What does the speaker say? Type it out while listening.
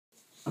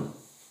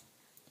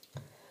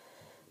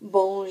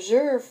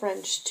Bonjour,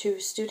 French 2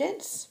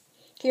 students.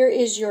 Here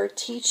is your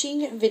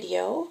teaching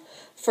video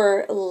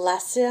for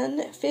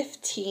Lesson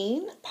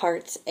 15,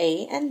 Parts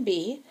A and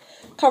B,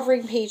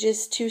 covering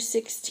pages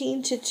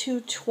 216 to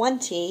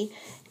 220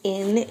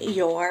 in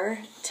your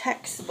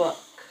textbook.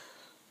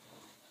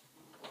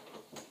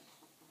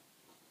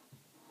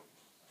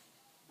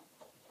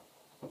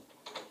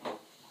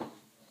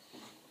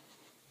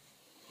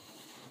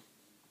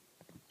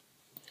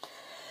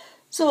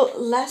 So,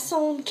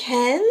 Lesson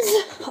 15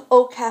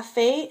 au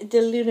Café de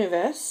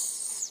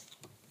l'Univers.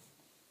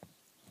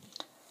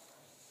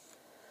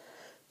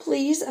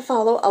 Please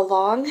follow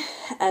along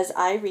as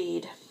I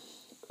read.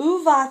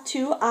 Où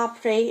vas-tu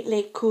après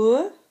les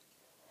cours?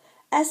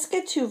 Est-ce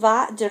que tu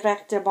vas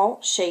directement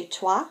chez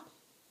toi?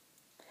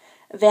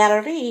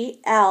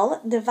 Valérie,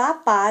 elle, ne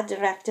va pas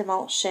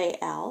directement chez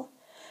elle.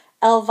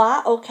 Elle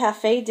va au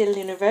Café de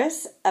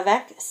l'Univers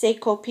avec ses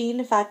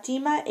copines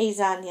Fatima et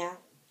Zania.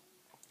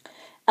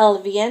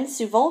 Elles viennent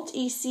souvent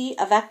ici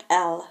avec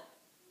elle.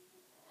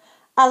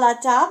 À la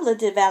table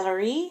de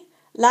Valérie,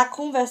 la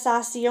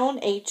conversation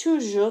est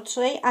toujours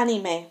très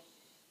animée.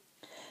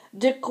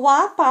 De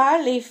quoi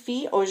parlent les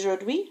filles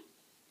aujourd'hui?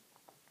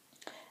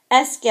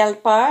 Est-ce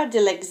qu'elles parlent de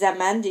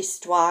l'examen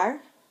d'histoire?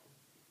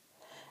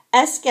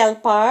 Est-ce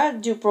qu'elles parlent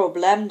du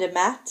problème de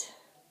maths?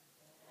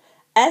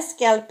 Est-ce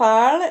qu'elles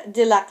parlent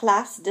de la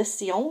classe de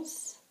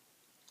sciences?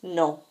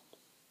 Non.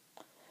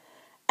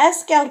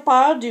 Est-ce qu'elles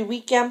parlent du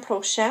week-end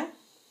prochain?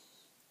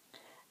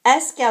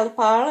 Est-ce qu'elle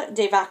parle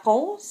des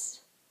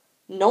vacances?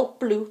 Non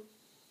plus.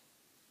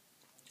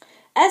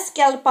 Est-ce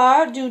qu'elle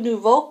parle du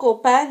nouveau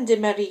copain de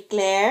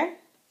Marie-Claire?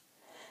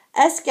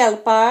 Est-ce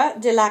qu'elle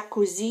parle de la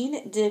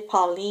cousine de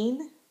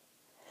Pauline?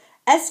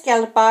 Est-ce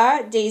qu'elle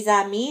parle des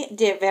amis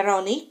de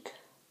Véronique?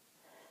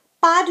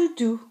 Pas du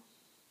tout.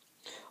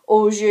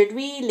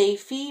 Aujourd'hui, les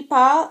filles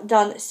parlent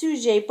d'un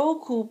sujet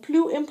beaucoup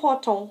plus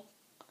important.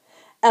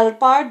 Elles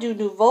parlent du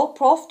nouveau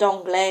prof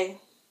d'anglais.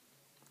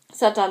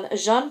 C'est un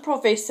jeune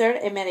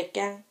professeur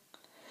américain.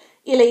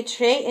 Il est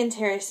très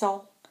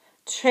intéressant,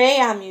 très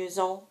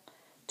amusant,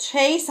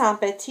 très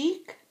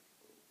sympathique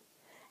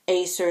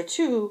et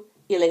surtout,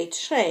 il est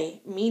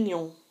très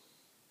mignon.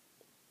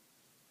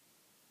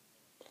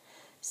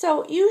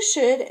 So you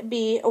should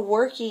be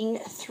working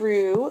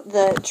through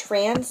the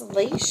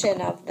translation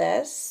of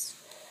this.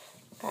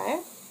 Okay.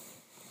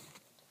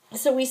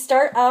 So we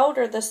start out,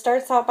 or this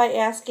starts out by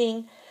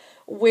asking,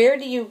 where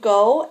do you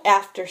go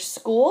after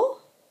school?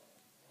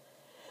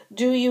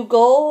 Do you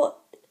go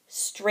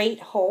straight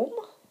home?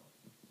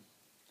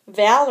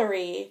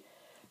 Valerie,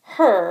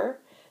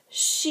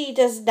 she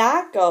does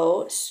not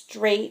go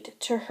straight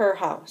to her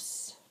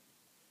house.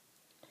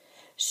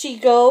 She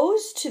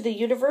goes to the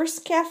Universe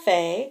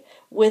Cafe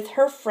with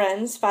her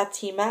friends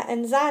Fatima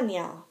and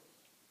Zania.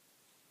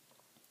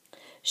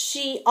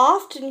 She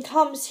often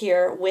comes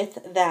here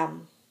with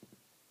them.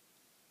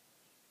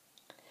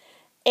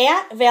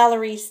 At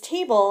Valerie's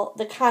table,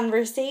 the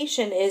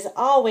conversation is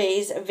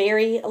always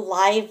very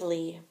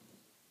lively.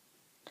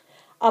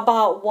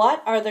 About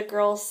what are the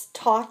girls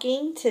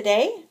talking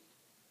today?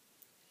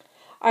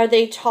 Are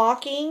they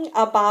talking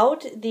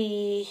about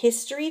the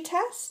history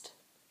test?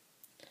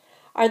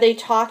 Are they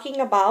talking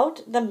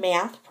about the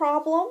math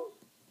problem?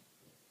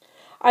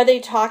 Are they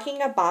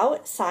talking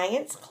about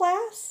science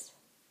class?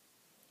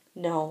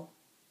 No.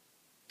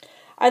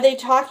 Are they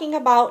talking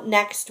about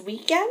next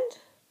weekend?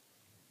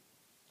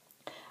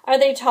 Are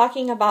they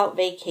talking about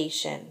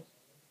vacation?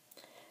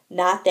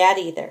 Not that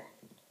either.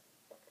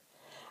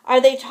 Are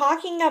they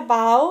talking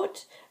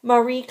about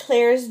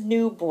Marie-Claire's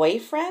new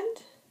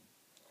boyfriend?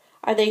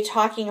 Are they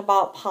talking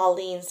about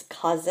Pauline's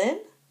cousin?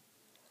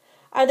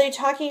 Are they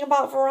talking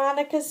about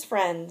Veronica's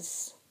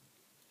friends?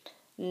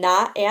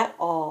 Not at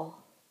all.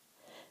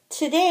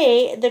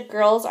 Today, the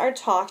girls are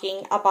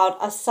talking about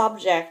a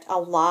subject a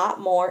lot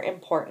more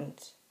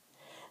important.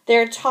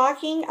 They're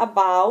talking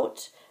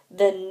about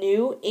the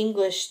new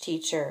English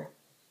teacher.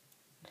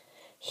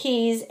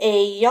 He's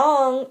a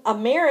young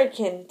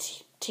American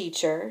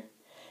teacher.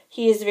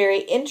 He is very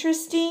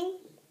interesting,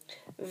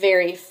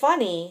 very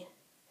funny,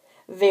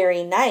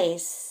 very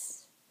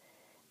nice,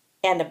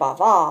 and above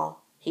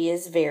all, he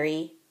is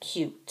very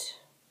cute.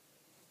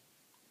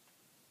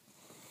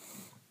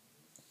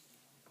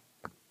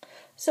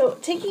 So,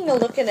 taking a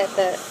look at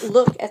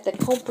the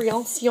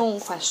comprehension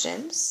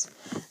questions.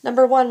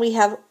 Number 1, we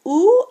have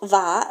Où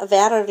va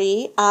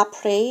Valérie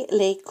après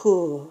les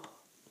cours?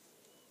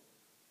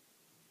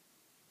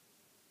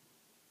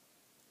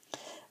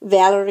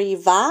 Valérie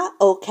va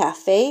au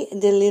Café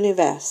de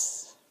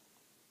l'Univers.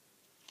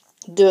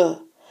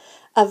 2.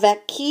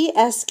 Avec qui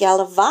est-ce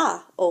qu'elle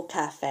va au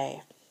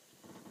café?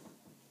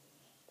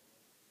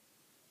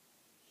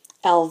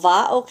 Elle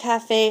va au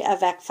café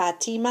avec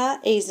Fatima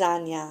et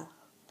Zania.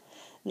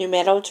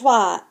 Numéro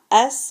 3.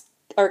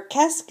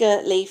 Qu'est-ce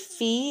que les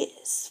filles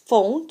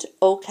font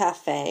au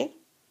café?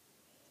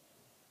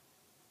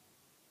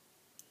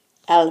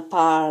 Elles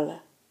parlent.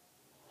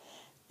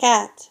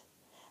 4.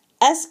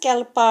 Est-ce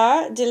qu'elle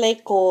parle de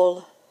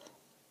l'école?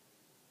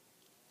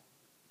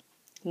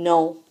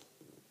 Non.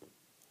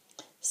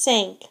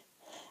 5.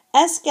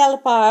 Est-ce qu'elle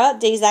part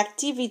des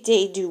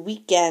activités du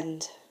week-end?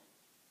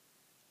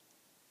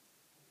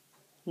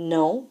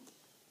 Non.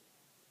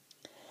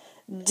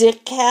 De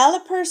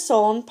quelle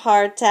personne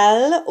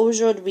parle-t-elle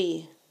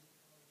aujourd'hui?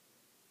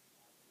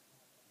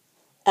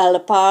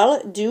 Elle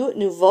parle du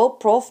nouveau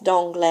prof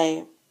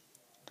d'anglais.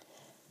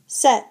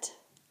 7.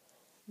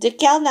 De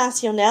quelle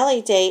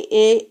nationalité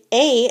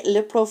est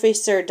le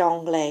professeur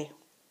d'anglais?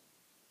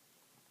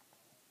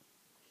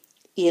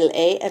 Il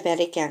est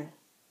américain.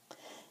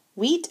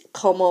 8.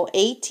 Comment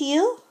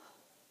est-il?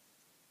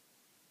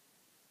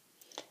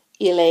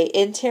 Il est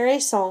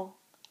intéressant,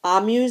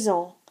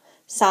 amusant,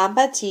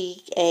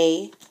 sympathique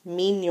et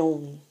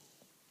mignon.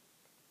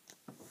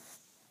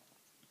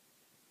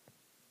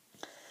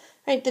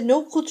 Right, the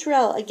note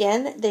culturel,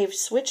 again, they've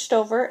switched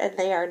over and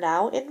they are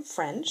now in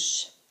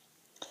French.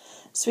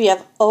 So we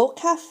have au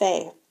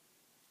café.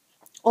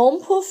 On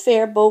peut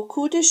faire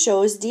beaucoup de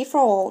choses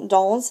différentes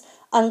dans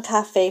un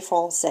café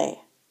français.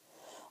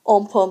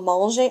 On peut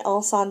manger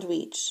un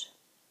sandwich.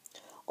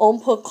 On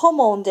peut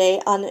commander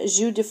un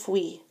jus de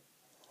fruits.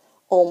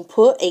 On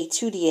peut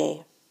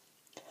étudier.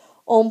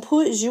 On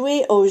peut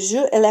jouer aux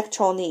jeux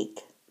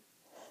électroniques.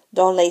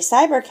 Dans les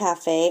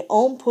cybercafés,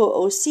 on peut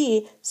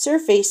aussi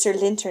surfer sur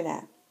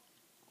l'Internet.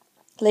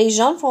 Les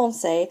jeunes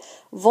Français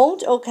vont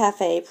au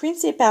café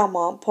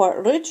principalement pour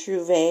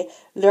retrouver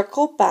leurs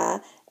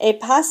copains et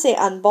passer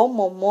un bon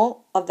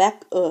moment avec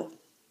eux.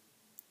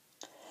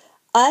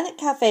 Un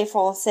café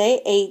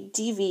français est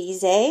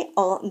divisé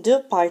en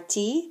deux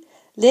parties,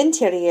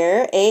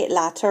 l'intérieur et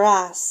la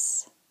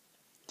terrasse.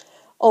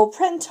 Au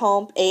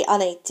printemps et en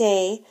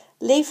été,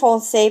 les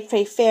Français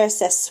préfèrent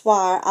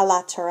s'asseoir à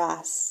la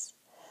terrasse.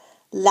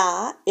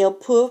 Là, ils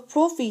peuvent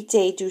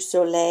profiter du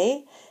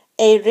soleil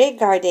et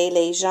regarder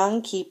les gens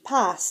qui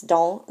passent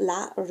dans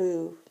la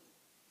rue.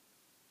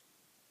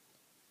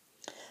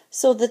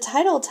 So the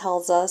title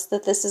tells us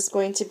that this is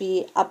going to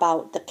be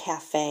about the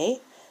cafe.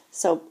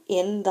 So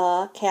in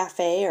the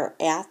cafe or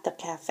at the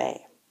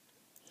cafe.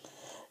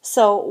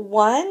 So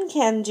one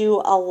can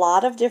do a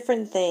lot of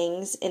different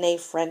things in a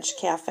French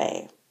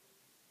cafe.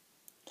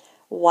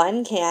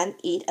 One can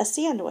eat a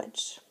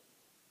sandwich.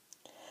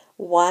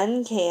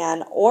 One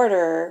can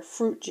order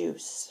fruit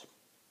juice.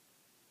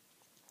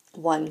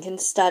 One can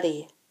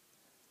study.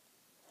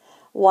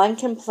 One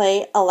can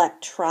play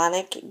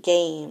electronic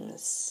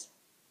games.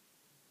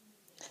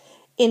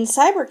 In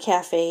cyber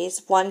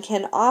cafes, one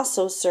can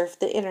also surf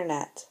the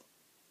internet.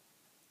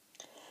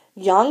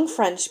 Young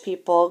French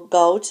people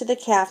go to the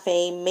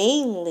cafe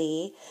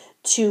mainly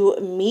to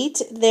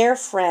meet their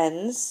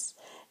friends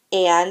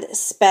and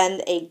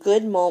spend a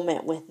good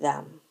moment with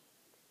them.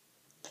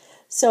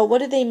 So what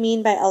do they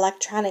mean by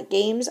electronic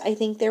games? I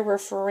think they're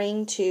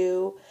referring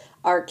to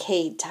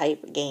arcade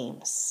type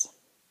games.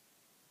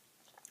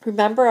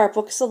 Remember, our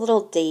book's a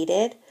little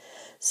dated.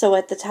 So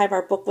at the time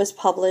our book was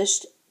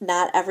published,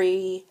 not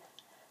every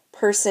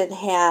person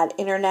had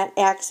internet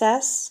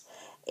access.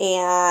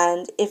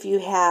 And if you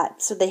had,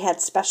 so they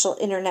had special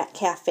internet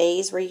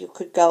cafes where you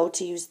could go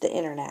to use the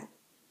internet.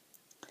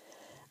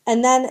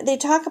 And then they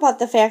talk about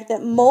the fact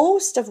that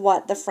most of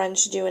what the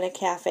French do in a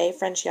cafe,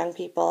 French young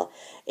people,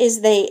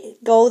 is they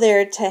go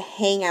there to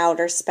hang out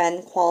or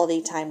spend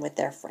quality time with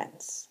their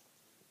friends.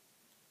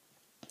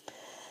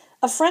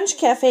 A French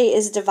cafe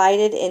is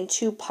divided in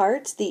two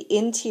parts, the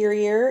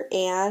interior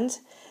and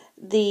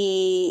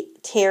the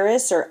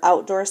terrace or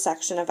outdoor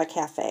section of a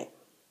cafe.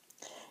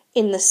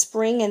 In the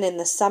spring and in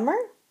the summer,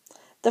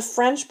 the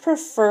French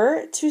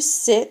prefer to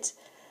sit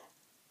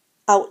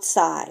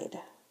outside.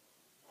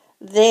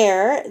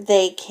 There,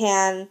 they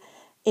can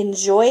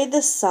enjoy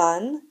the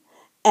sun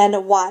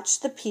and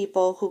watch the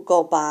people who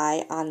go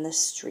by on the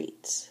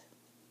street.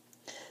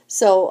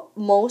 So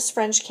most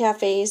French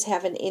cafes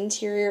have an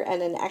interior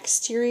and an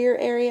exterior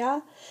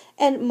area,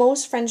 and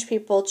most French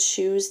people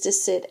choose to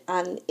sit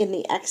in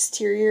the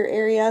exterior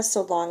area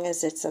so long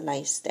as it's a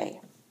nice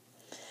day.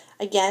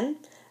 Again,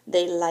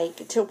 they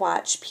like to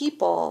watch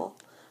people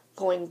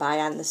going by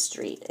on the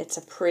street. It's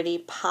a pretty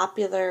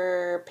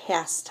popular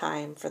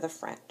pastime for the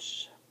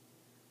French.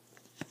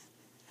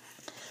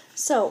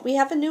 So we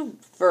have a new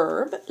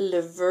verb,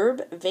 le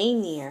verbe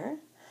venir.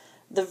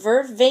 The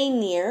verb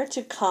venir,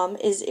 to come,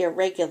 is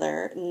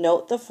irregular.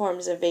 Note the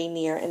forms of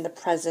venir in the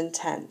present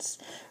tense.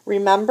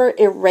 Remember,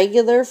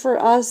 irregular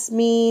for us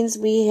means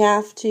we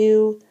have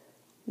to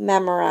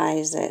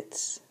memorize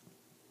it.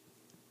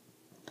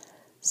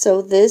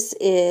 So this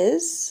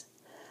is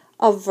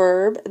a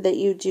verb that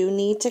you do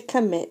need to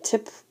commit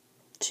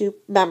to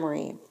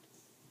memory.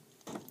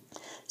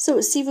 So,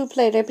 s'il vous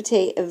plaît,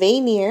 répétez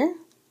venir.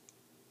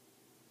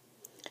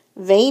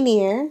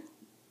 Venir,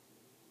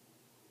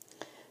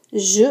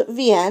 je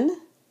viens,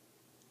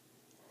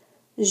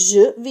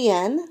 tu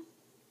viens,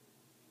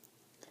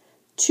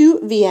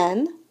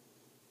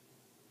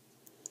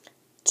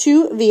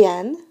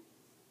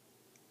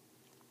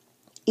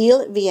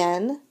 il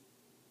vient,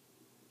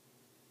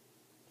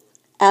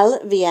 elle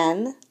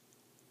vient,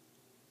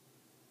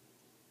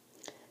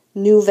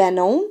 nous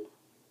venons,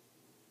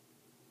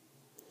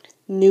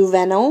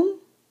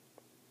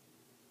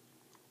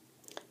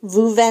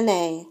 Vous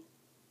venez.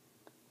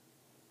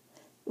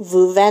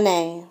 Vous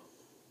venez.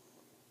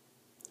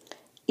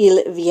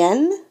 Ils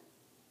viennent.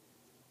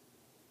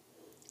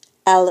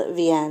 Elles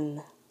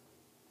viennent.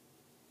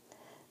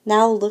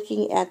 Now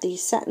looking at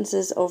these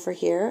sentences over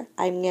here,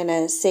 I'm going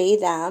to say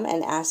them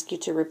and ask you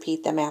to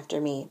repeat them after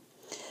me.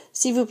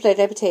 S'il vous plaît,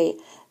 répétez.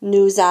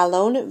 Nous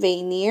allons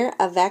venir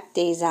avec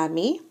des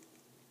amis.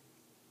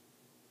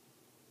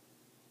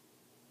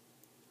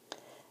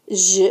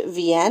 Je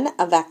viens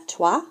avec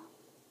toi.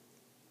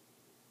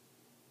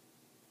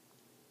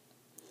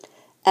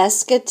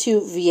 Est-ce que tu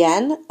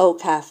viens au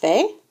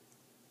café?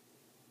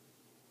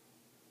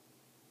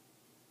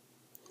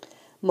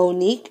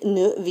 Monique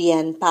ne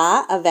vient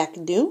pas avec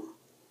nous.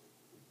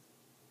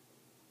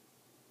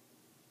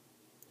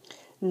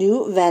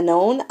 Nous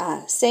venons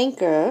à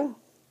 5 heures.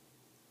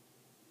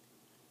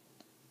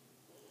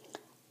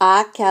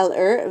 À quelle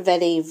heure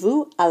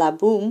venez-vous à la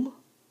boum?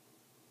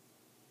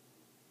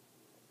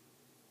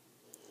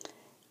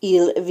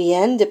 Il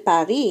vient de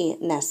Paris,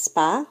 n'est-ce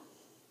pas?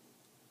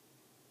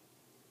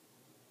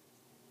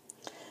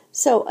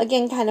 So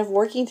again, kind of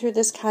working through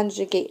this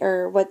conjugate,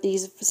 or what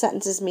these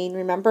sentences mean.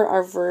 Remember,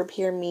 our verb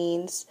here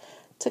means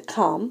to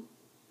come.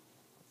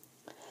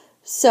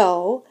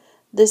 So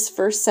this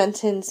first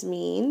sentence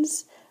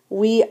means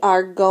we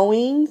are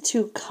going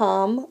to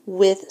come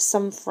with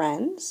some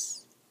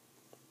friends.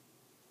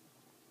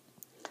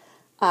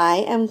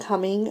 I am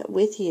coming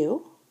with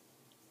you.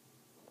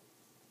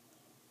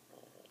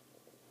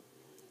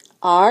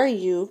 Are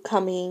you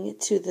coming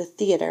to the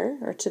theater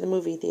or to the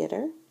movie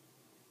theater?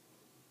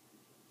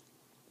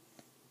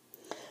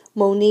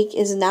 Monique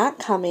is not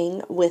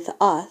coming with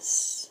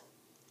us.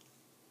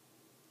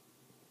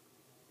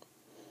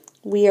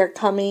 We are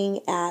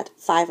coming at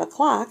 5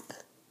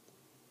 o'clock.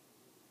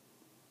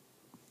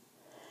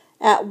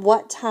 At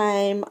what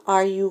time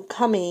are you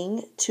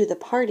coming to the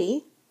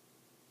party?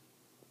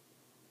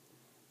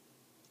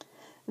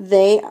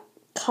 They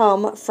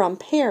come from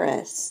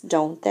Paris,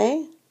 don't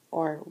they?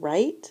 Or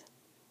right?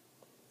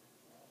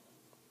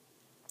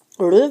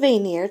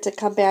 Revenir, to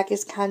come back,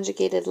 is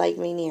conjugated like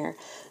venir.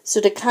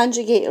 So to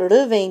conjugate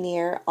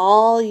revenir,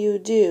 all you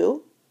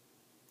do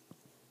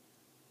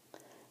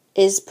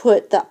is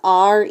put the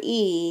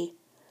re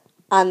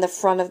on the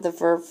front of the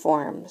verb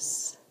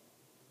forms.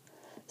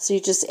 So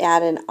you just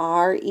add an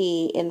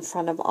re in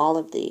front of all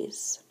of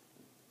these.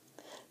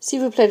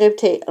 S'il vous plaît,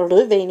 répétez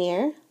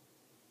revenir.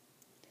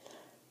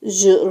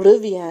 Je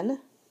reviens.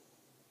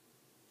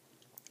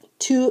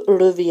 Tu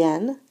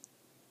reviens.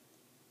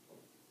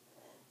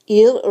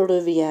 Ils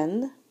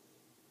reviennent.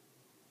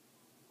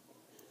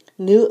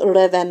 Nous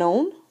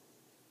revenons.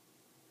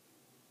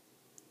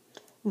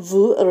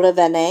 Vous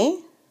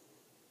revenez.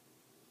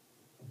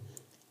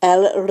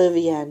 Elles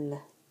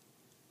reviennent.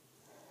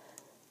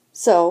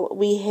 So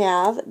we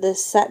have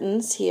this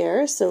sentence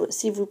here. So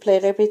s'il vous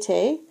plaît,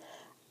 répétez.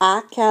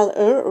 À quelle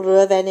heure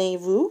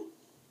revenez-vous?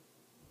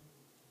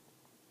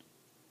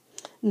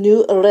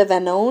 Nous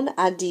revenons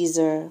à 10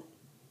 heures.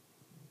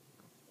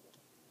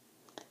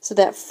 So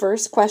that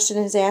first question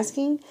is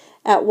asking,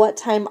 at what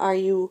time are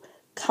you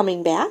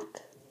coming back?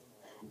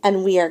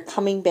 And we are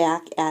coming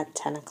back at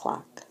 10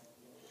 o'clock.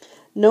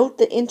 Note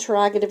the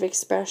interrogative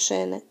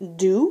expression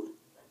do,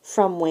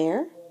 from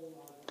where.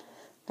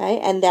 Okay,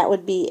 and that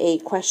would be a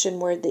question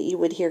word that you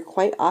would hear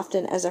quite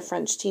often as a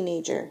French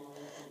teenager.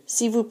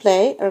 S'il vous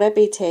plaît,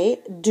 répétez,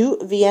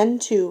 d'où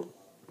viens-tu?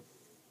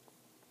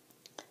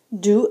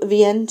 D'où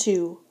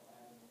viens-tu?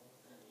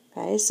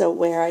 Okay, so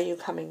where are you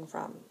coming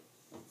from?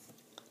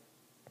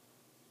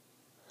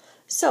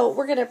 So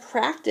we're going to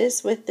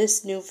practice with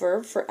this new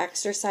verb for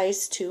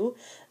exercise 2,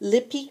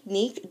 Le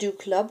pique-nique du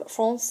club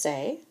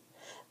français.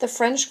 The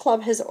French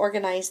club has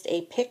organized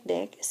a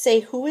picnic.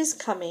 Say who is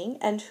coming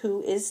and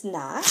who is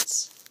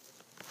not.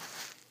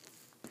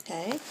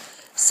 Okay,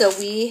 so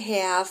we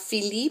have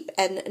Philippe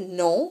and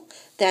non.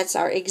 That's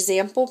our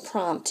example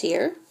prompt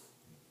here.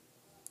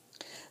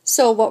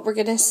 So what we're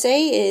going to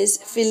say is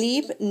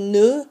Philippe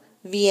ne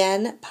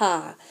vient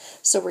pas.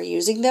 So we're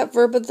using that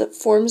verb of the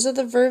forms of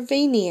the verb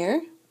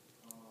venir.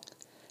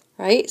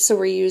 Right? So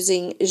we're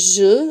using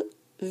je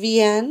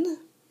viens,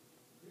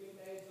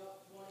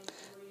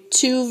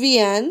 tu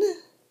viens,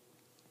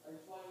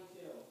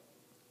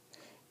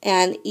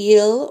 and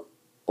il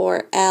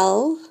or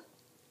elle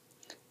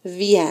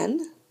viennent.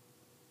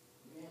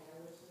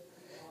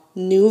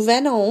 Nous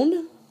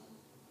venons.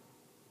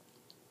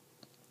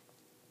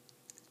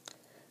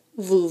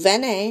 Vous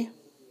venez.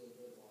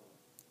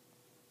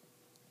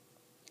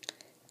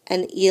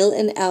 And il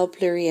and elle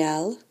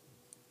pluriel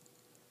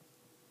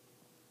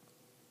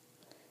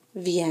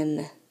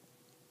viennent.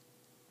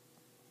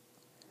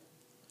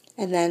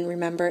 And then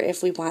remember,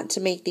 if we want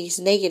to make these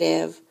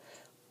negative,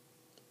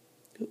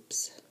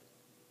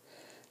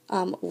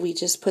 we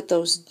just put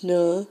those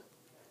ne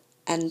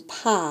and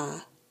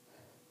pas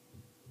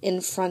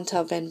in front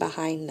of and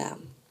behind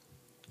them.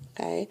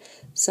 Okay,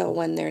 so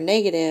when they're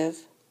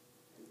negative,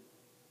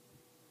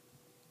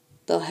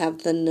 they'll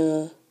have the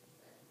ne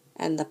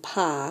and the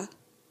pas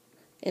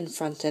in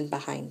front and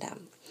behind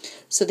them.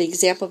 So the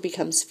example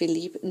becomes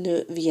Philippe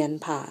ne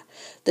vient pas.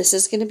 This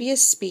is going to be a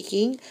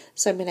speaking,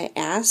 so I'm going to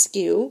ask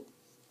you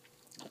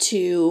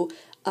to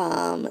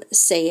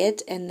say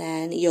it, and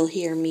then you'll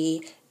hear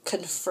me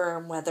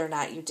confirm whether or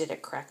not you did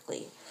it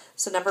correctly.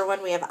 So number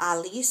 1, we have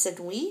Alice and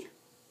oui.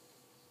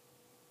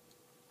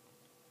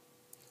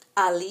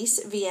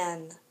 Alice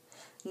vient.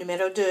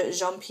 Numéro 2,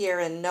 Jean-Pierre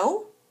and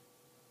no.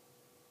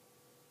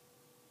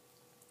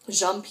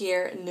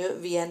 Jean-Pierre ne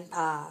vient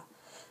pas.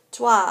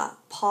 3,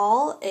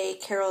 Paul et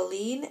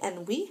Caroline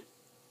and oui.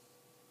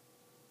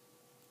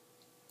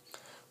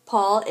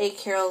 Paul et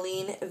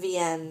Caroline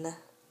viennent.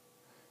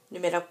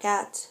 Numéro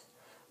 4,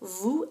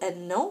 vous et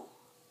non.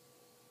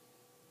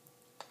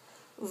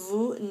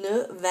 Vous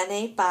ne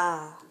venez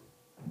pas.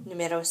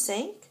 Numéro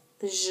 5,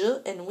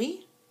 je et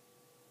oui.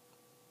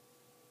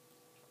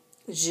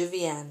 Je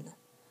viens.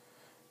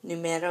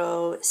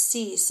 Numéro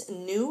 6,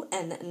 nous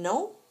et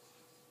non.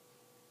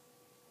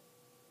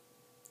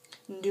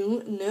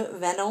 Nous ne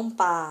venons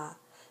pas.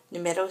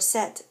 Numéro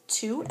 7,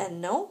 tu et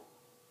non.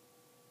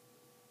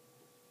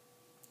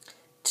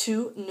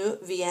 Tu ne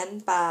viens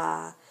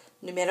pas.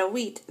 Numéro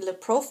 8, le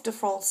prof de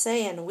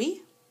français and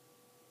oui.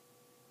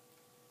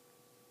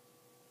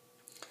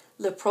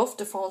 Le prof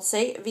de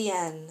français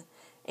vient.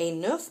 Et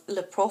 9,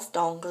 le prof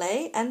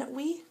d'anglais and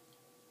oui.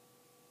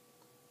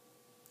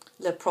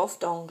 Le prof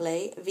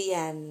d'anglais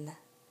vient.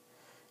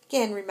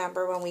 Again,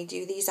 remember when we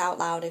do these out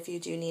loud, if you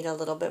do need a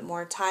little bit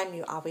more time,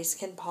 you always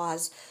can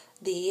pause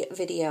the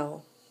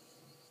video.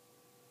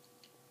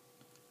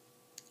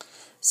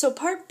 So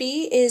part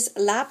B is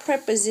la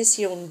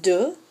préposition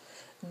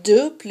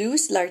de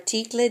plus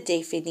l'article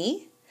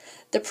défini.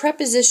 The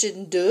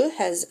preposition de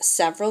has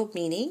several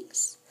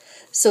meanings.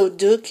 So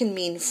de can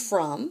mean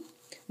from.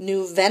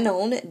 Nous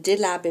venons de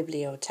la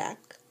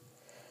bibliothèque.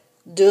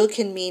 De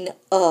can mean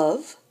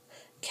of.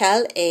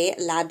 Quelle est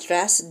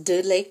l'adresse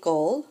de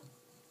l'école?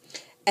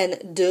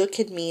 And de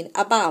can mean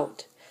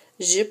about.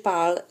 Je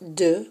parle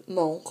de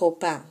mon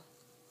copain.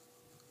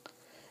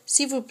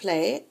 S'il vous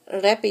plaît,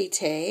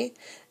 répétez.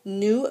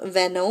 Nous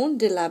venons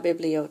de la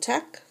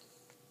bibliothèque.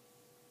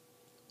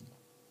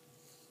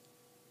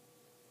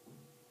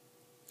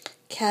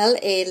 Quelle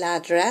est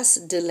l'adresse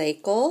de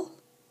l'école?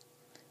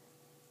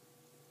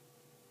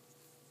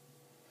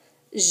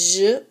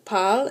 Je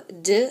parle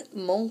de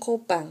mon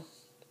copain.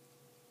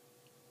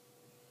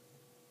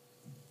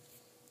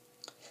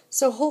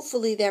 So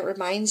hopefully that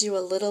reminds you a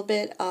little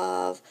bit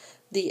of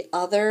the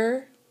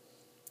other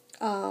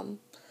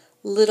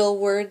little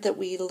word that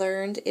we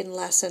learned in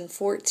lesson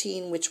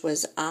 14, which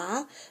was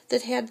a,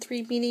 that had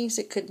 3 meanings.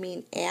 It could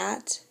mean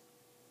at,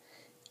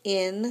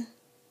 in,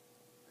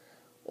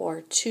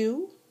 or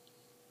to.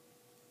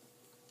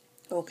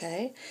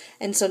 Okay,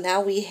 and so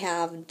now we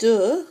have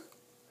de,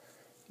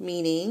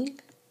 meaning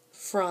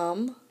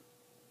from,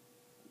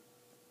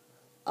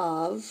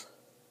 of,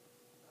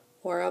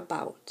 or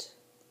about.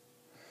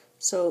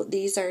 So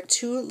these are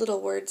 2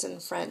 little words in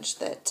French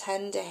that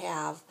tend to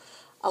have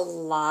a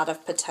lot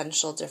of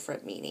potential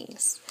different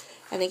meanings.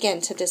 And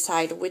again, to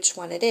decide which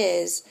one it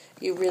is,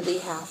 you really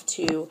have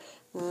to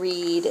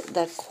read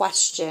the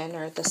question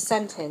or the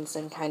sentence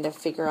and kind of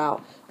figure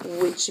out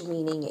which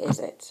meaning is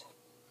it.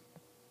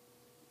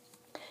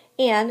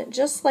 And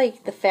just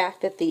like the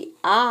fact that the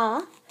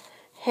a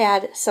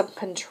had some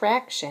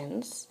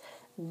contractions,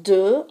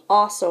 de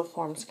also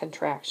forms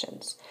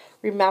contractions.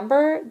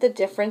 Remember the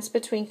difference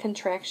between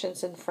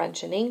contractions in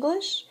French and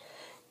English?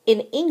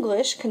 In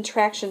English,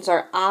 contractions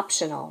are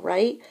optional,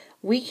 right?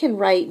 We can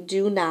write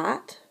do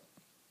not,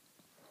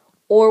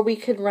 or we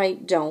can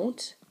write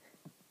don't,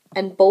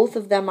 and both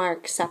of them are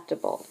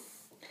acceptable.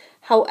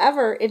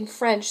 However, in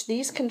French,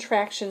 these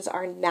contractions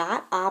are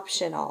not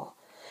optional.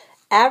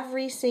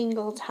 Every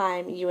single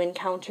time you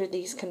encounter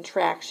these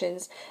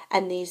contractions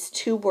and these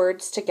 2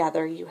 words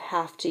together, you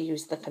have to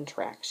use the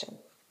contraction.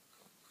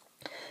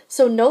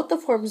 So note the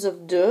forms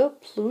of de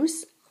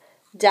plus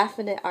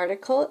definite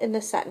article in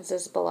the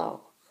sentences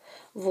below.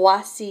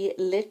 Voici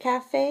le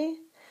café.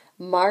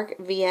 Marc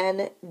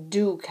vient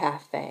du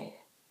café.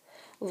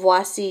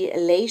 Voici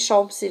les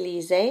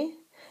Champs-Élysées.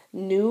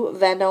 Nous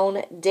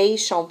venons des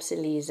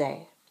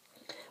Champs-Élysées.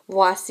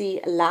 Voici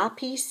la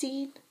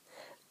piscine.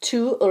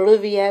 Tu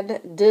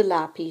reviens de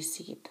la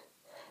piscine.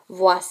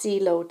 Voici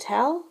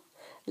l'hôtel.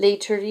 Les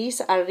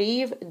touristes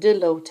arrivent de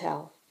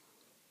l'hôtel.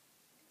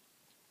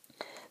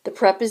 The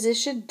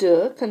preposition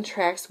de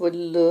contracts with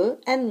le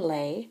and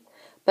les,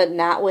 but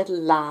not with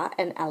la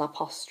and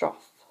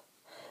l'apostrophe.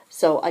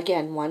 So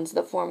again, ones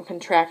that form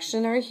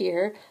contraction are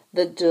here,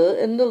 the de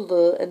and the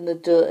le and the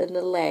de and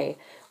the les,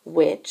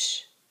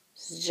 which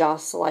is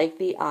just like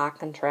the a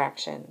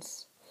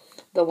contractions.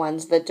 The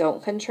ones that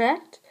don't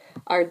contract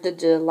are the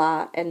de,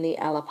 la, and the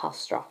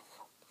l'apostrophe.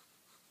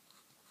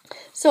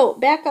 So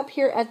back up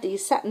here at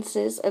these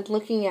sentences and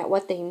looking at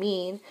what they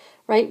mean,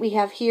 right? We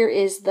have here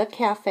is the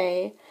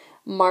cafe.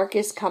 Mark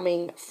is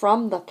coming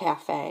from the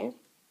cafe.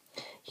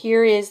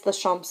 Here is the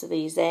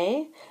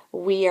Champs-Élysées.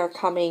 We are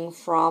coming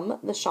from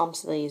the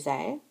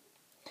Champs-Élysées.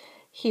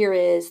 Here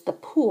is the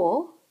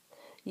pool.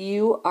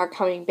 You are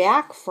coming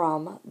back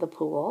from the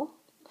pool,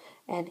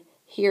 and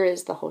here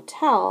is the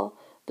hotel.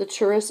 The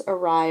tourists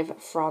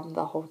arrive from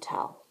the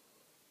hotel.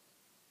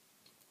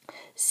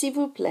 S'il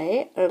vous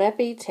plaît,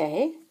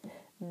 répétez.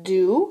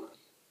 Do.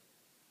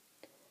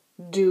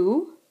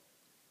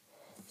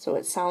 So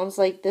it sounds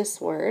like this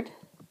word.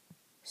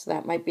 So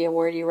that might be a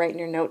word you write in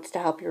your notes to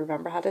help you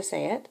remember how to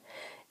say it.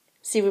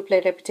 S'il vous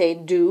plaît,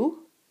 répétez. Do.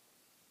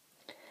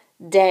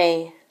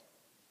 Day.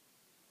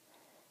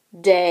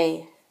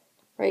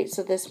 Right,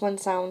 so this one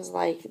sounds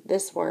like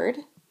this word.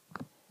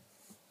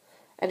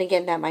 And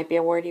again, that might be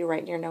a word you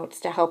write in your notes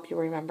to help you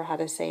remember how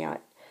to say it.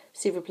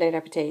 S'il vous plaît,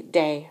 répétez.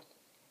 Day.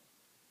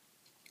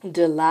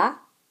 De la.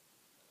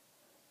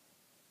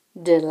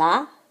 De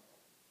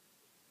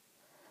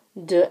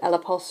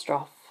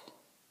l'apostrophe.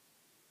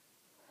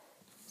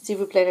 S'il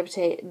vous plaît,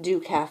 répétez.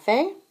 Du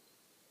café.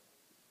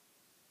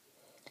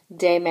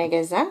 Des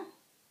magasins.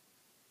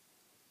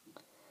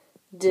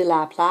 De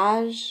la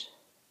plage.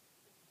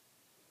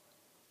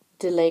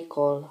 De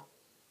l'école.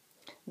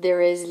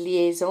 There is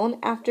liaison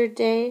after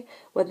day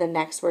when the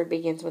next word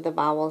begins with a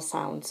vowel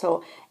sound.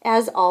 So,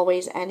 as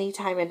always,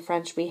 anytime in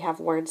French we have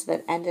words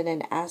that end in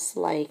an S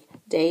like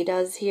day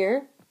does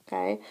here,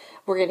 okay,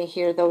 we're going to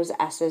hear those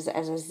S's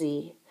as a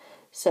Z.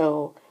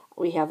 So,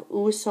 we have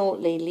où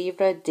sont les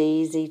livres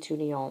des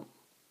étudiants?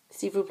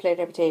 S'il vous plaît,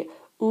 répétez.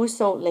 Où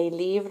sont les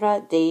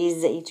livres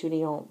des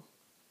étudiants?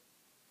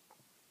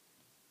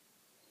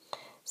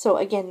 So,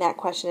 again, that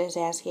question is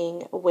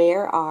asking,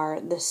 where are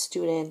the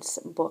students'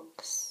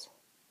 books?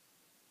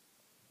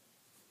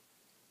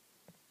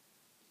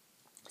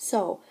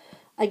 So,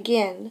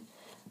 again,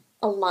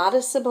 a lot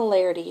of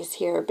similarities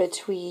here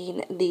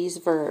between these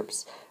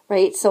verbs,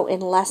 right? So, in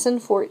Lesson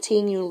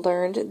 14, you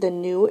learned the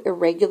new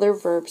irregular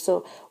verb.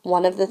 So,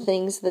 one of the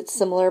things that's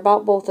similar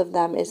about both of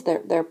them is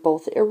they're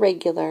both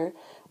irregular,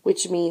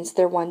 which means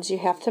they're ones you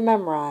have to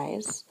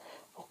memorize,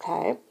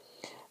 okay?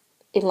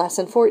 In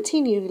Lesson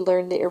 14, you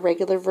learned the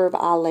irregular verb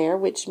aller,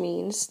 which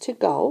means to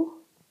go.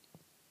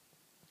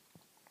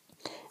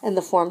 And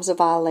the forms of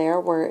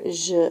aller were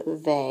je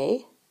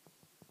vais,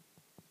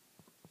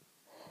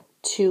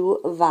 tu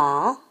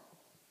vas,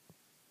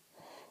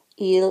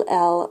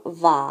 elle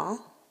va,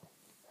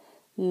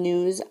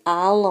 nous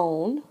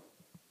allons,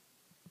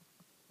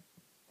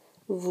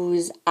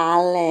 vous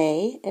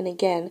allez, and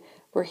again,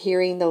 we're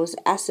hearing those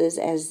S's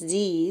as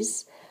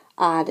Z's,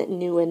 odd,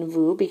 nous, and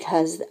vous,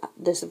 because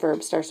this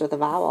verb starts with a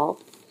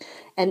vowel,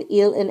 and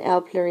il and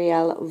elle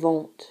pluriel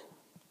vont.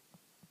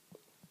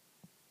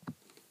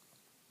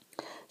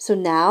 So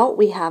now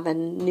we have a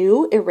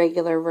new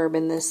irregular verb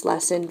in this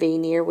lesson,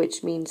 venir,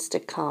 which means to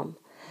come.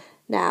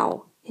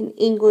 Now, in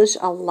English,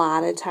 a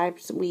lot of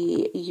times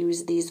we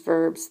use these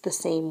verbs the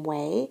same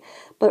way,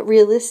 but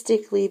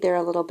realistically, they're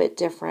a little bit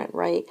different,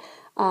 right?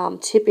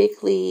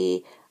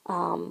 Typically,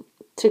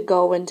 to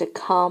go and to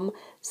come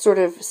sort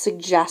of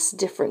suggests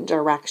different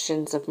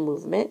directions of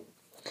movement.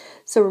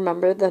 So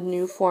remember, the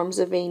new forms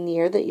of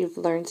venir that you've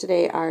learned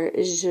today are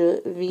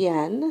je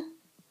viens,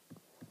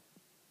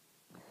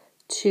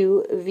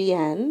 tu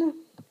viens,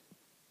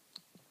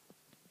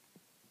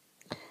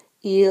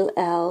 il,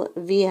 elle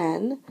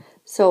viennent.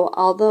 So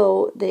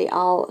although they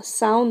all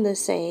sound the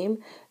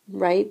same,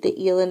 right, the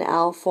il and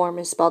elle form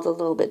is spelled a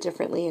little bit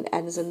differently and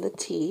ends in the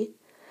T.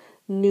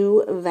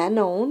 Nous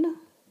venons,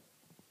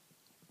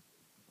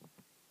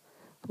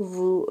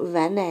 vous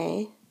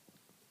venez,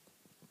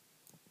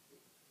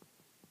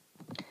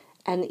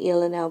 and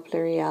il and elle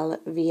pluriel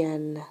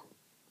viennent.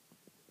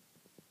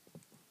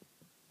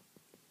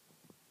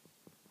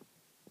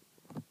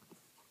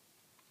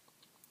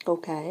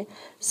 Okay,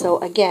 so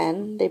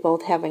again, they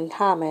both have in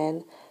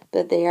common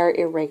that they are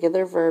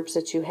irregular verbs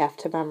that you have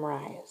to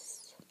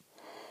memorize.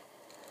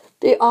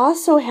 They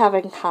also have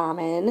in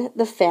common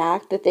the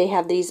fact that they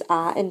have these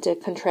a and de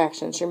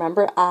contractions.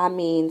 Remember, a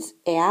means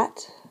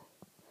at,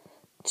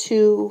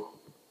 to,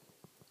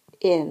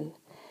 in.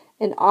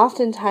 And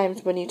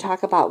oftentimes when you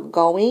talk about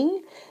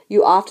going,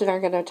 you often are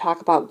going to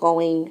talk about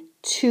going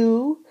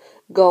to,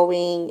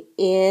 going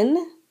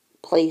in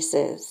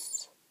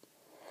places.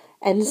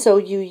 And so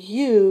you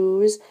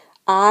use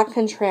a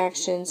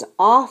contractions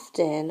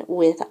often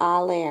with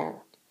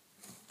aller.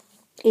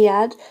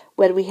 And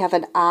when we have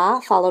an a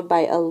followed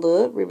by a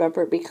l,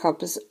 remember it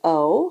becomes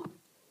o.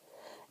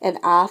 And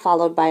a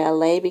followed by a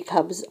le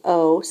becomes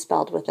o,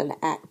 spelled with an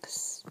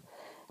X.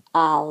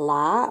 A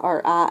la,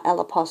 or a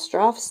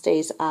l'apostrophe,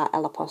 stays a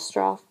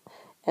l'apostrophe.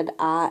 And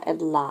a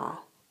and la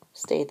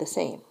stay the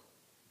same.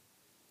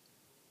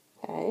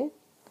 Okay?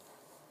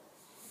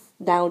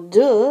 Now,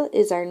 de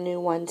is our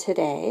new one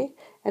today,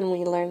 and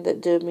we learned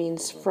that de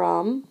means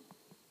from,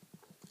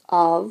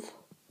 of,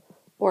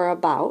 or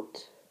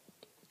about.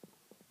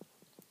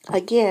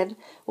 Again,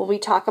 when we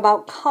talk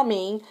about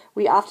coming,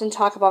 we often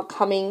talk about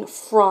coming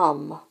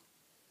from.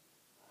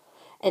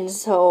 And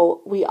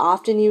so we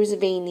often use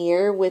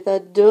venir with a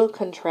de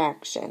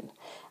contraction.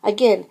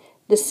 Again,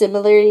 the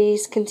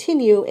similarities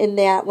continue in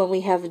that when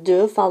we have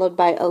de followed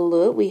by a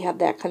l, we have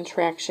that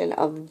contraction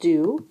of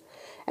do.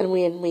 And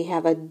when we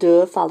have a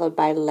de followed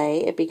by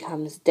lay, it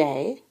becomes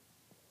day.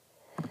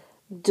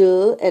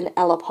 De and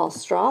L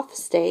apostrophe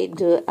stay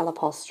de L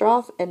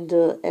apostrophe, and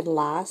de and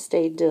la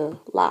stay de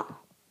la.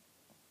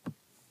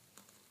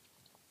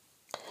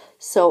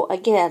 So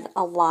again,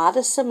 a lot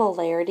of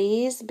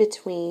similarities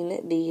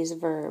between these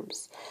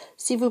verbs.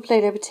 S'il vous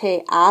plaît,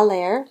 répétez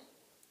aller,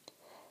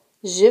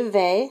 je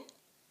vais,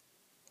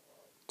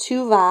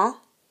 tu vas,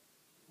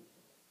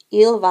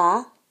 il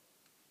va,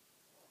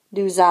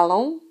 nous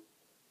allons,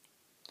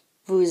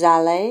 vous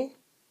allez,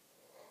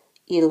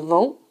 ils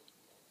vont,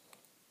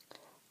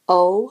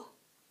 au,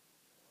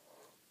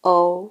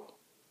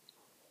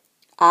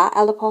 à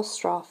L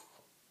apostrophe,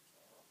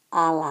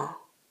 à la.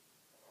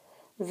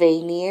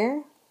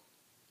 Venir,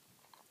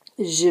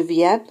 je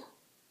viens,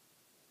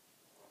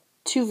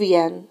 tu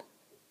viens,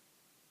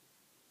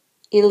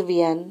 ils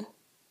viennent,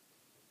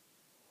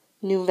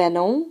 nous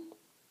venons,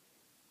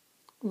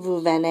 vous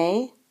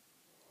venez,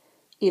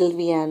 ils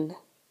viennent.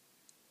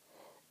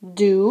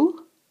 Du,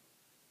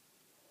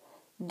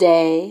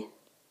 des,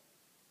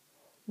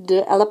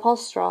 de L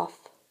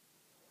apostrophe,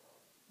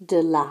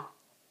 de la.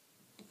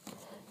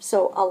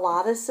 So a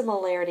lot of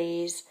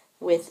similarities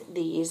with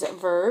these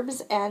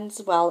verbs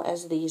as well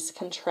as these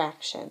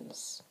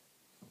contractions.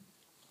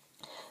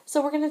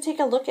 So we're going to take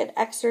a look at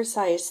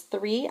exercise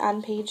 3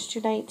 on page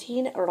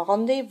 219,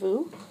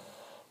 Rendezvous.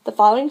 The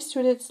following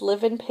students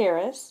live in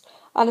Paris.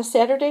 On a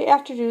Saturday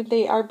afternoon,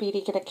 they are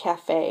meeting in a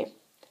cafe.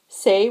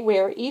 Say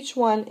where each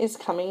one is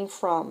coming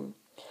from.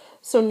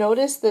 So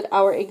notice that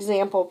our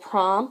example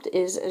prompt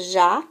is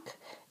Jacques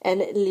and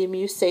le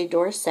musée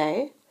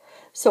d'Orsay.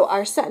 So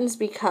our sentence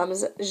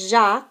becomes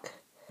Jacques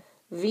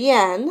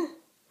vient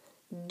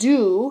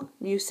du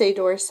musée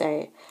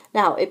d'Orsay.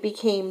 Now it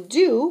became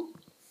du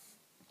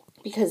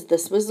because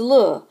this was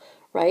le,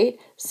 right?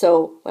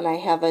 So when I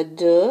have a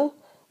de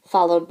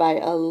followed by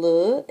a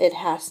le, it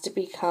has to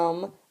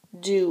become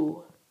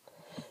du.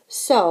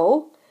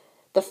 So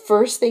the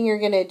first thing you're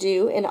going to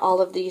do in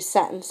all of these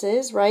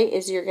sentences, right,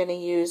 is you're going to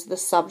use the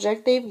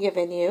subject they've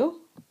given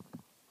you.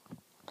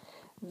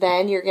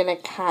 Then you're going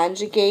to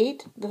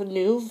conjugate the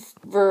new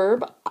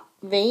verb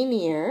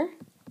venir.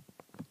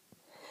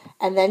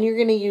 And then you're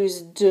going to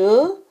use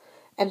de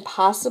and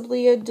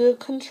possibly a de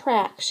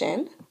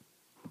contraction.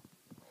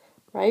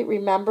 Right?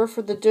 Remember,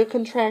 for the de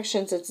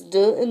contractions, it's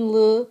de and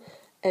le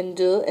and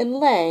de and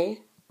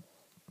lay,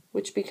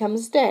 which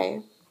becomes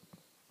day.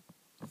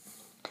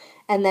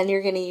 And then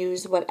you're going to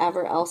use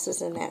whatever else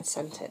is in that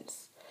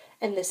sentence.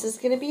 And this is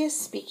going to be a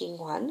speaking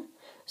one,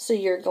 so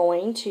you're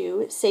going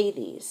to say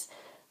these.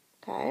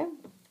 Okay?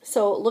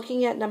 So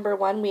looking at number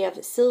 1, we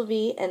have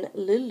Sylvie and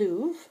Le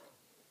Louvre.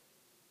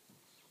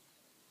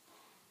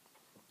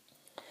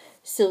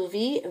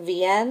 Sylvie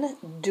vient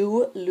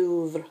du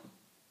Louvre.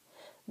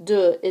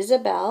 De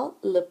Isabelle,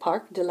 le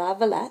Parc de la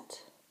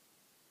Villette.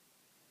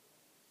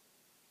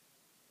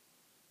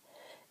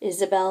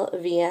 Isabelle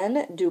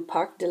vient du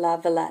Parc de la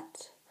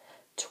Villette.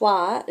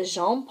 Toi,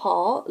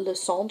 Jean-Paul, le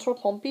Centre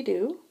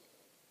Pompidou.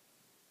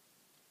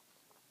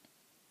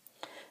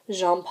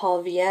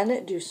 Jean-Paul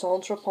vient du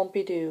Centre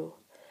Pompidou.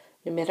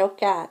 Numéro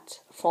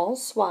 4,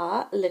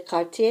 François, le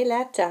Quartier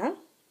Latin.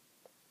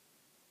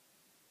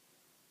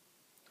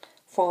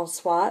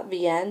 François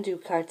vient du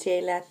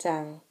Quartier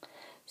Latin.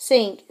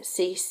 5,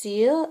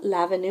 Cécile,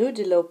 l'avenue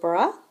de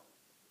l'Opéra.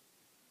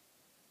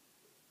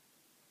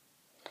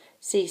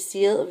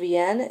 Cécile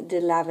vient de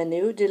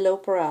l'avenue de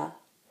l'Opéra.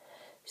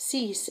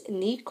 6,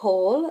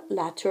 Nicole,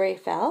 la Tour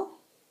Eiffel.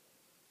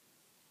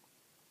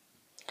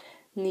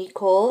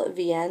 Nicole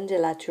vient de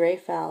la Tour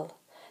Eiffel.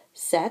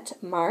 7,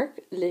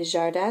 Marc, le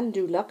Jardin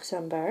du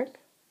Luxembourg.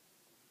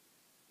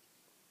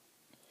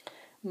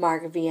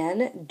 Marc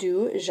vient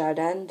du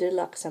Jardin du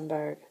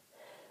Luxembourg.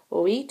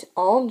 8,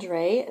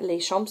 André, les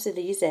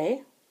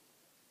Champs-Élysées.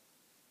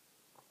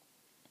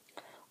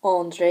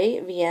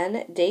 André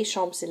vient des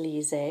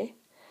Champs-Élysées.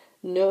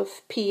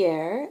 9,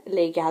 Pierre,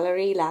 les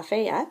Galeries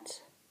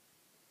Lafayette.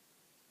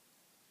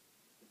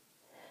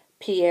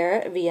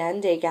 Pierre vient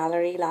des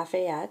Galeries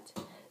Lafayette.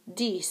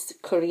 10,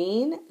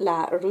 Corinne,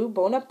 la rue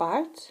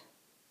Bonaparte.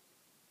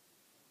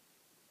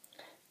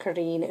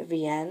 Corinne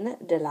vient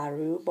de la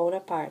rue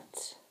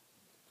Bonaparte.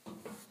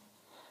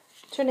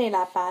 Tournez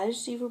la page,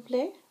 s'il vous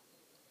plaît.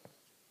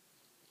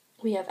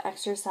 We have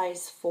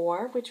exercise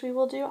 4, which we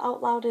will do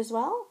out loud as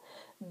well.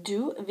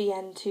 D'où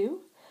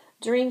viens-tu?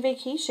 During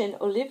vacation,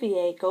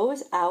 Olivier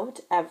goes out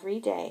every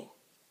day.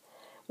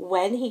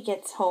 When he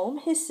gets home,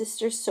 his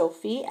sister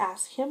Sophie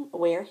asks him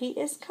where he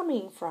is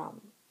coming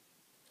from.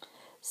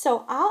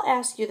 So I'll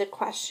ask you the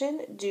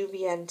question, d'où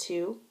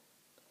viens-tu?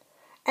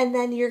 And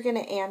then you're going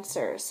to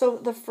answer. So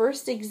the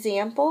first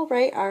example,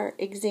 right, our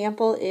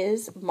example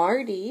is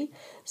Marty.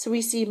 So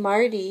we see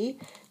Marty,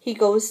 he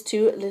goes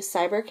to Le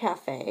Cyber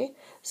Cafe.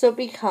 So it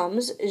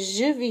becomes,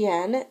 je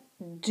viens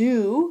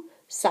du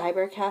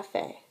Cyber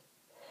Cafe.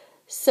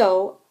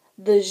 So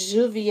the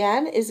je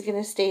viens is going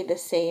to stay the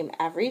same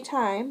every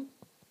time.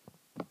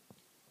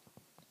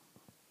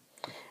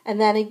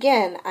 And then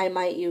again, I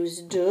might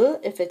use de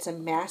if it's a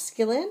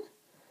masculine.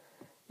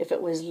 if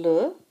it was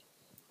le.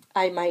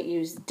 I might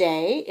use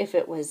des if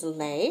it was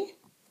les.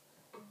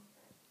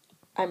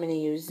 I'm going to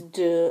use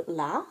de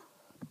la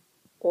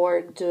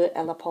or de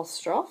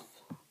l'apostrophe,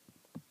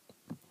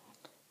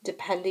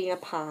 depending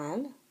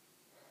upon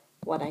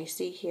what I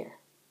see here.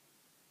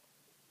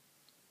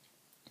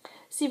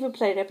 S'il vous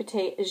plaît,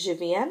 répétez je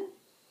viens.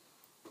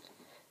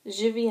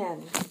 Je viens.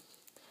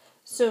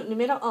 So,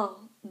 numéro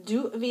 1,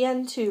 d'où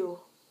viens-tu?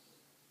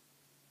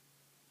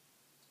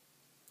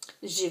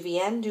 Je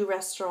viens du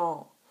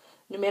restaurant.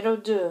 Numéro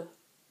 2,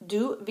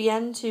 d'où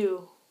viens-tu?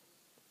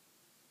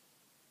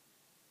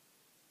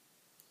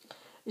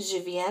 Je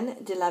viens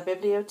de la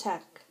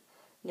bibliothèque.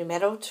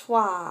 Numéro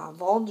 3,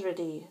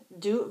 vendredi.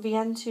 D'où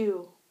viens-tu?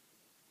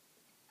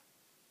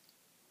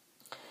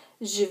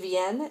 Je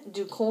viens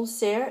du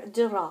concert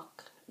de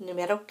rock.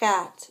 Numéro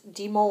 4,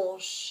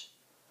 dimanche.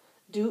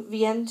 D'où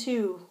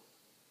viens-tu?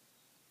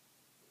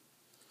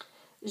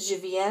 Je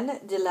viens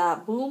de la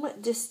boum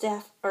de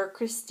Steph or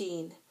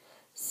Christine.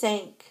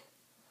 5,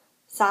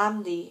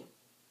 samedi.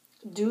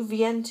 D'où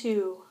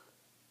viens-tu?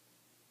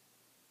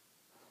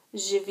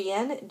 Je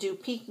viens du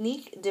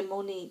pique-nique de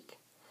Monique.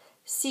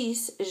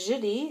 6,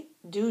 jeudi.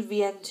 D'où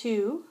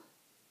viens-tu?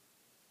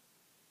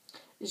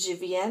 Je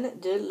viens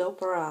de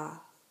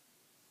l'opéra.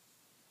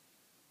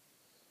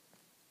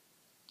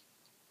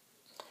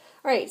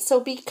 Alright, so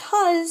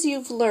because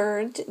you've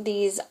learned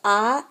these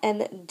a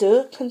and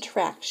de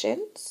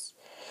contractions,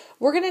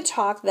 we're going to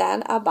talk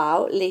then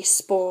about les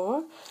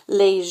sports,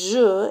 les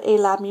jeux et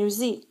la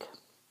musique.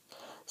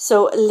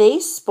 So, les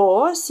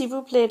sports, s'il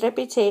vous plaît,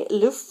 répétez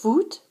le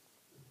foot,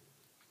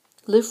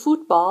 le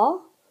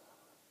football,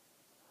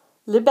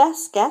 le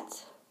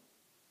basket,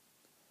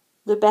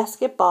 le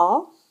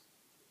basketball,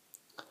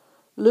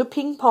 le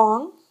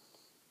ping-pong,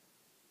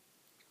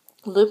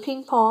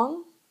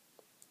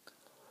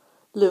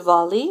 le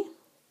volley,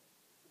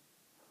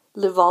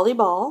 le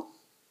volleyball,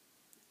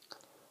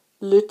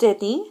 le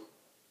tennis,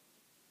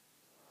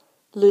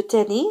 le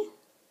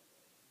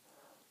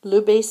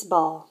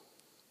baseball.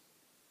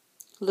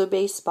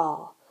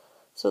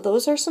 So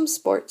those are some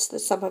sports that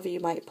some of you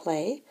might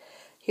play.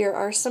 Here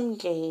are some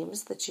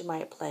games that you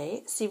might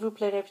play. S'il vous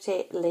plaît,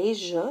 répétez les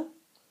jeux,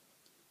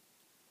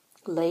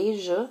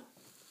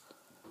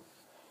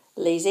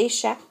 les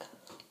échecs,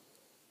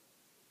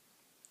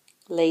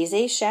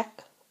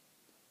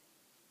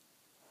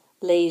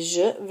 les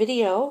jeux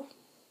vidéo,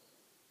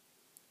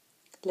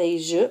 les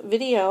jeux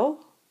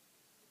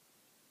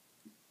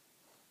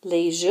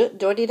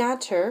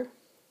d'ordinateur,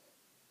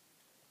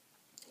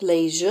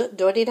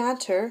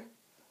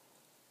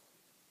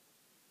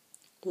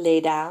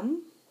 les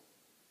dames,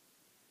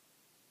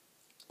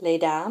 les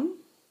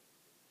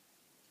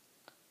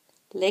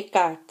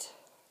cartes.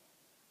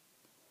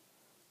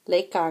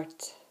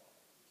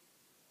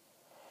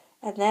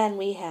 And then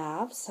we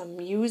have some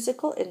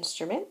musical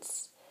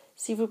instruments.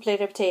 S'il vous plaît,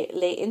 répétez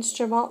les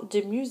instruments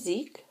de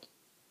musique.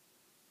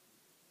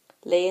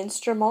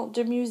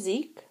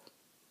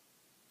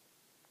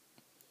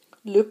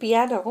 Le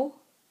piano,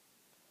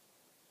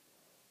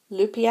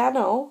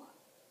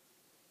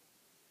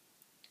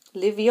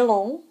 le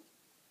violon,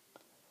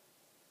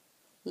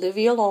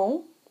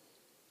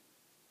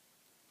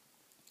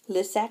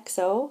 le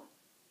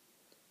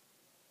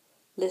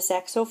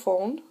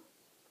saxophone,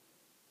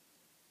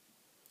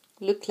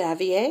 le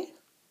clavier,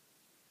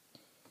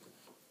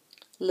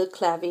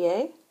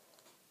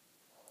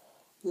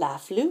 la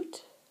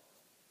flûte,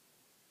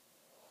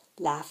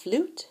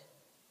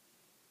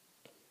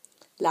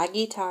 la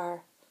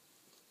guitare,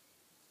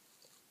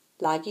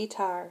 la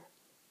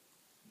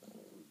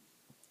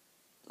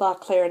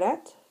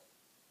clarinet,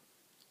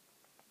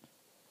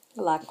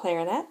 la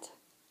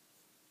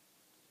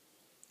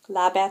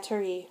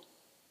batterie.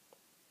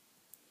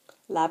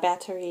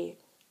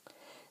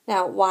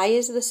 Now, why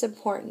is this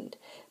important?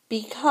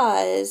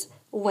 Because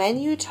when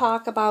you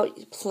talk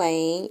about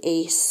playing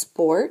a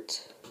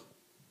sport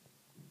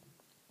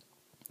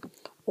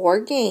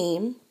or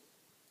game,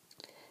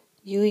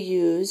 you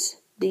use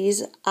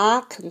these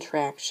a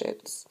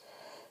contractions.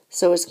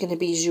 So it's going to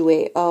be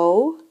jouer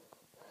au,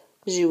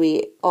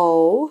 jouer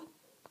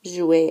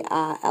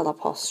à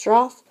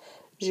l'apostrophe,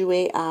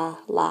 jouer à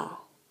la.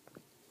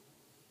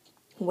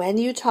 When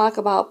you talk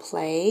about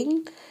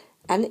playing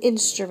an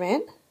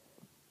instrument,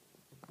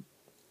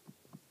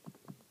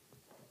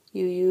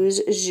 you use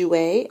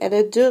jouer and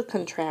a de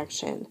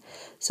contraction.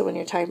 So when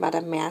you're talking about a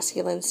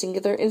masculine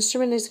singular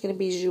instrument, it's going to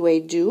be jouer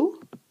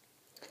du,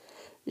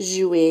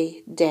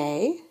 jouer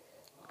des,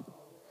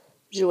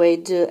 jouer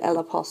de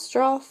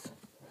l'apostrophe,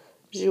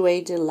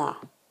 jouer de la.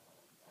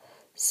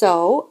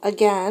 So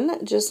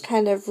again, just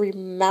kind of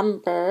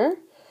remember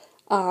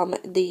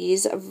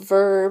these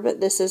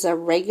verb. This is a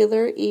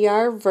regular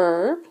ER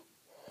verb.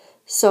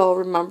 So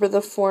remember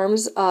the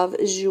forms of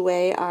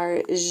jouer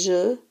are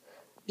je,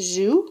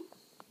 joue,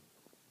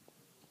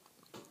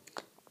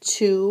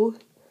 tu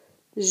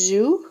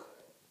joues,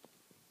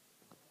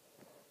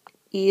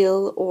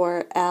 il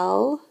or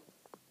elle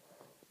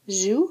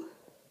joue,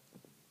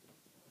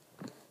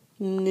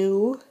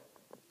 nous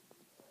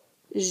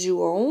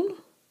jouons,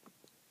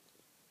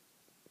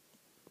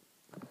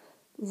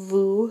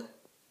 vous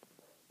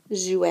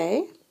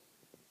jouez.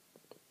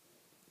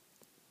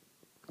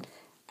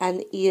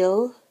 And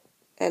il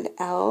and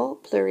elle,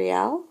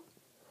 pluriel,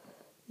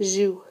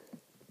 joue.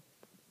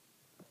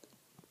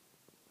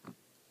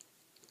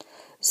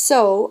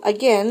 So,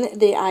 again,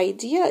 the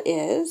idea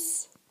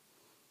is,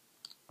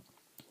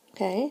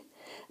 okay,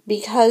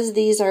 because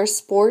these are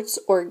sports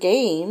or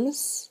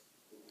games,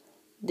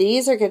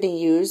 these are going to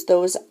use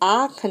those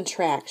a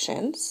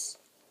contractions.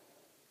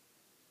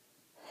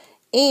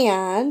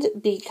 And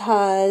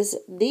because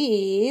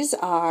these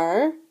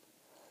are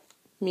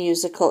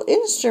musical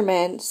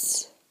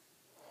instruments,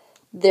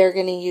 they're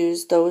going to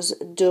use those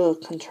de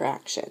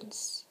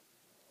contractions.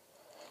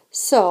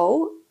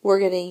 So, we're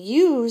going to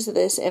use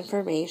this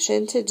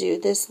information to do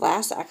this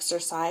last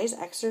exercise,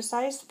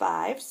 exercise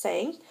 5,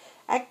 saying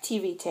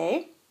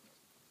activité.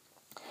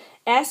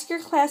 Ask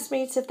your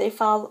classmates if they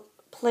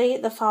play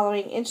the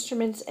following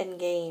instruments and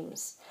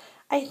games.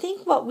 I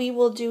think what we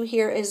will do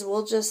here is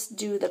we'll just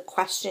do the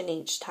question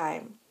each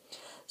time.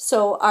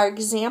 So our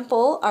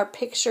example, our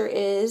picture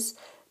is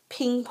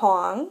ping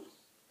pong.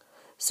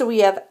 So we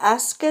have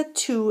est-ce que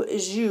tu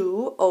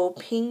joues au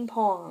ping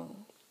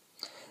pong?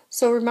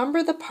 So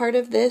remember the part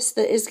of this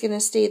that is going to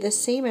stay the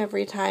same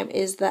every time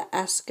is the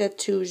est-ce que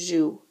tu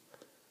joues.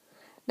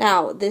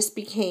 Now this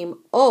became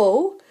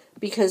au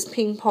because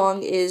ping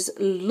pong is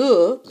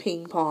le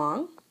ping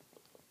pong.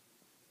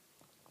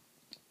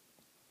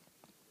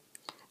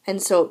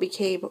 And so it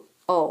became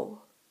au.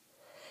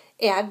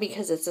 And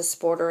because it's a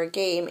sport or a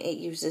game, it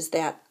uses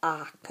that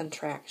a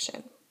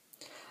contraction.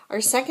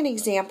 Our second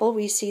example,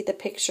 we see the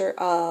picture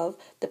of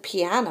the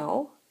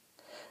piano.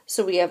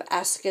 So we have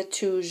est-ce que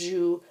tu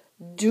joues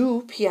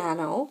du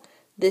piano.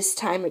 This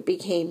time it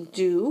became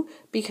du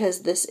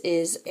because this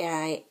is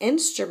an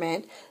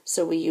instrument.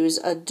 So we use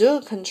a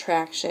de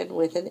contraction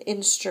with an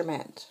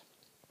instrument.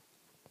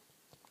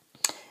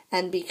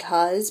 And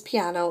because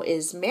piano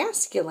is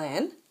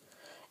masculine,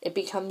 it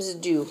becomes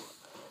du.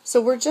 So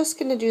we're just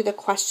going to do the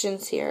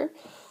questions here.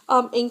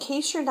 In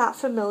case you're not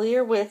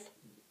familiar with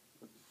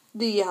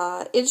the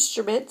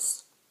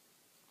instruments,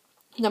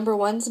 number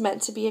 1 is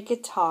meant to be a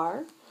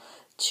guitar,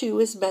 2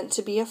 is meant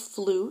to be a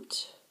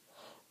flute,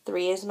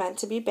 3 is meant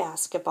to be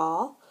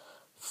basketball,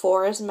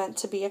 4 is meant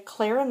to be a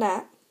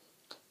clarinet,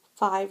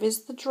 5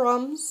 is the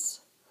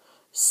drums,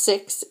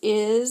 6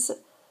 is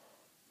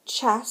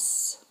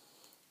chess,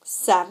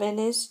 7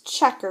 is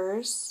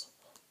checkers,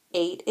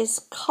 8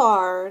 is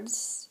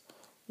cards,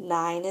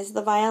 9 is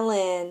the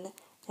violin,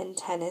 and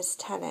 10 is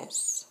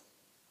tennis.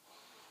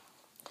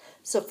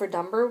 So for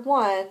number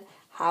 1,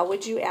 how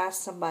would you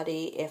ask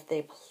somebody if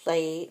they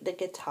play the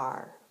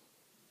guitar?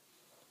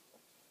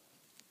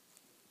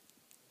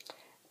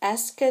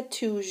 Est-ce que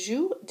tu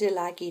joues de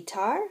la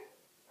guitare?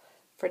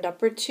 For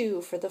number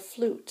 2, for the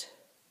flute.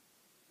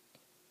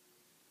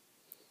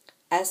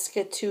 Est-ce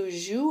que tu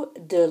joues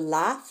de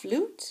la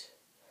flûte?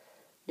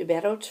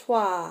 Numéro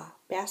 3,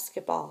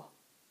 basketball.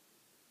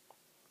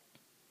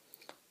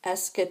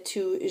 Est-ce que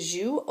tu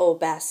joues au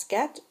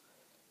basket?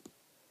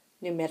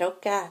 Numéro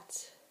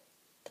 4,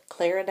 the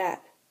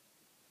clarinet.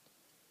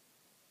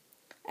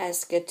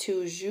 Est-ce que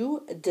tu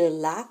joues de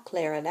la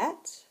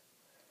clarinette?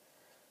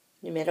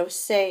 Numéro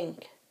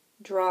 5,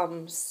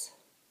 drums.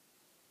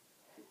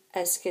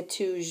 Est-ce que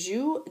tu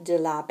joues de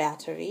la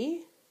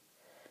batterie?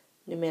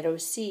 Numéro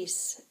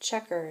 6,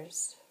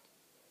 checkers.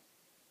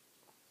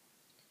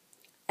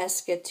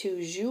 Est-ce que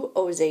tu joues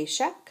aux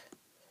échecs?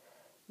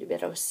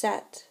 Numéro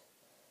 7,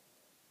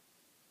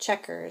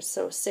 checkers.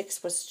 So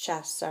 6 was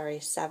chess,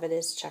 7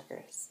 is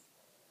checkers.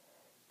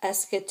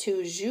 Est-ce que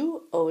tu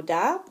joues aux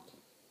dames?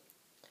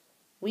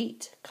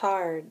 8,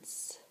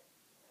 cards.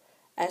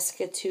 Est-ce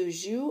que tu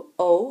joues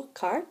aux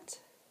cartes?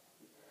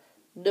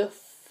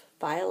 9,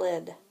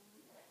 violin.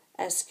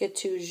 Est-ce que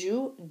tu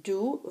joues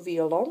du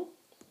violon?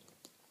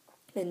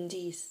 And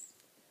 10.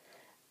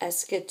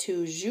 Est-ce que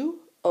tu joues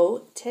au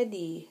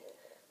tennis?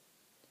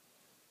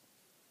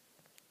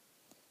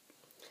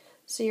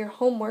 So your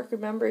homework,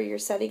 remember you're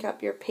setting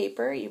up your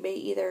paper. You may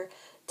either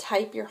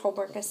type your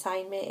homework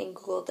assignment in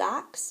Google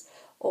Docs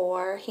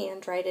or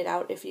handwrite it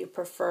out if you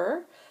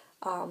prefer.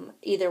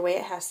 Either way,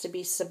 it has to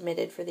be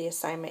submitted for the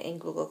assignment in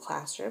Google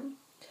Classroom.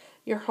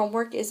 Your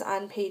homework is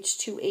on page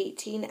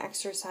 218,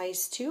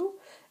 exercise 2,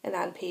 and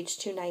on page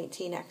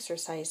 219,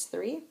 exercise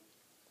 3.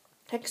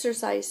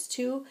 Exercise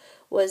 2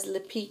 was Le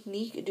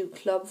Pique-Nique du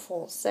Club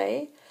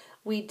Français.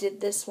 We did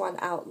this one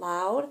out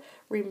loud.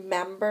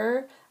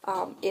 Remember,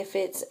 if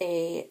it's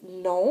a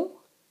nom,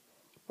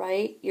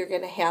 right, you're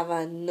going to have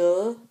a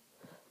ne,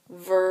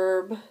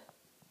 verb,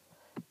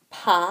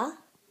 pas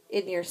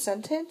in your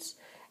sentence,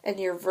 and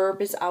your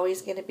verb is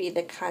always going to be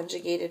the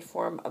conjugated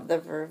form of the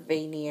verb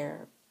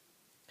venir.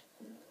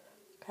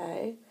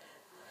 Okay,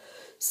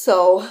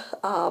 so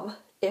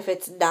if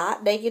it's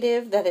not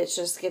negative, then it's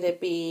just going to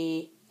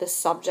be the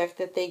subject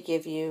that they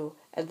give you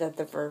and then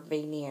the verb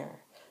venir.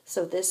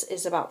 So this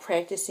is about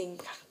practicing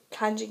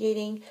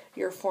conjugating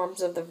your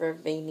forms of the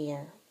verb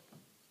venir.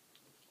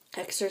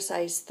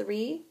 Exercise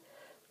 3,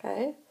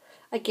 okay.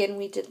 Again,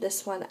 we did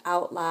this one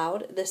out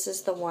loud. This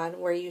is the one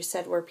where you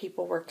said where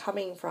people were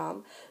coming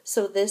from.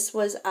 So this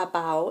was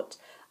about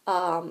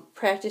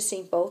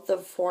practicing both the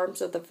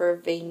forms of the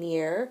verb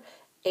venir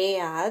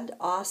and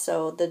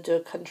also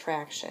the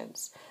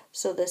contractions.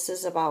 So this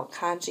is about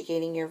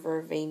conjugating your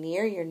verb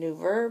venir, your new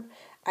verb,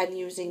 and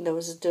using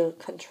those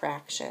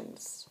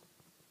contractions.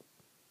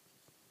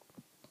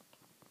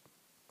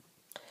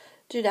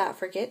 Do not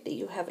forget that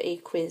you have a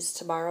quiz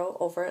tomorrow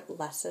over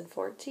Lesson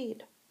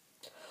 14.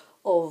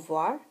 Au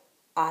revoir.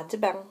 À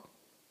demain.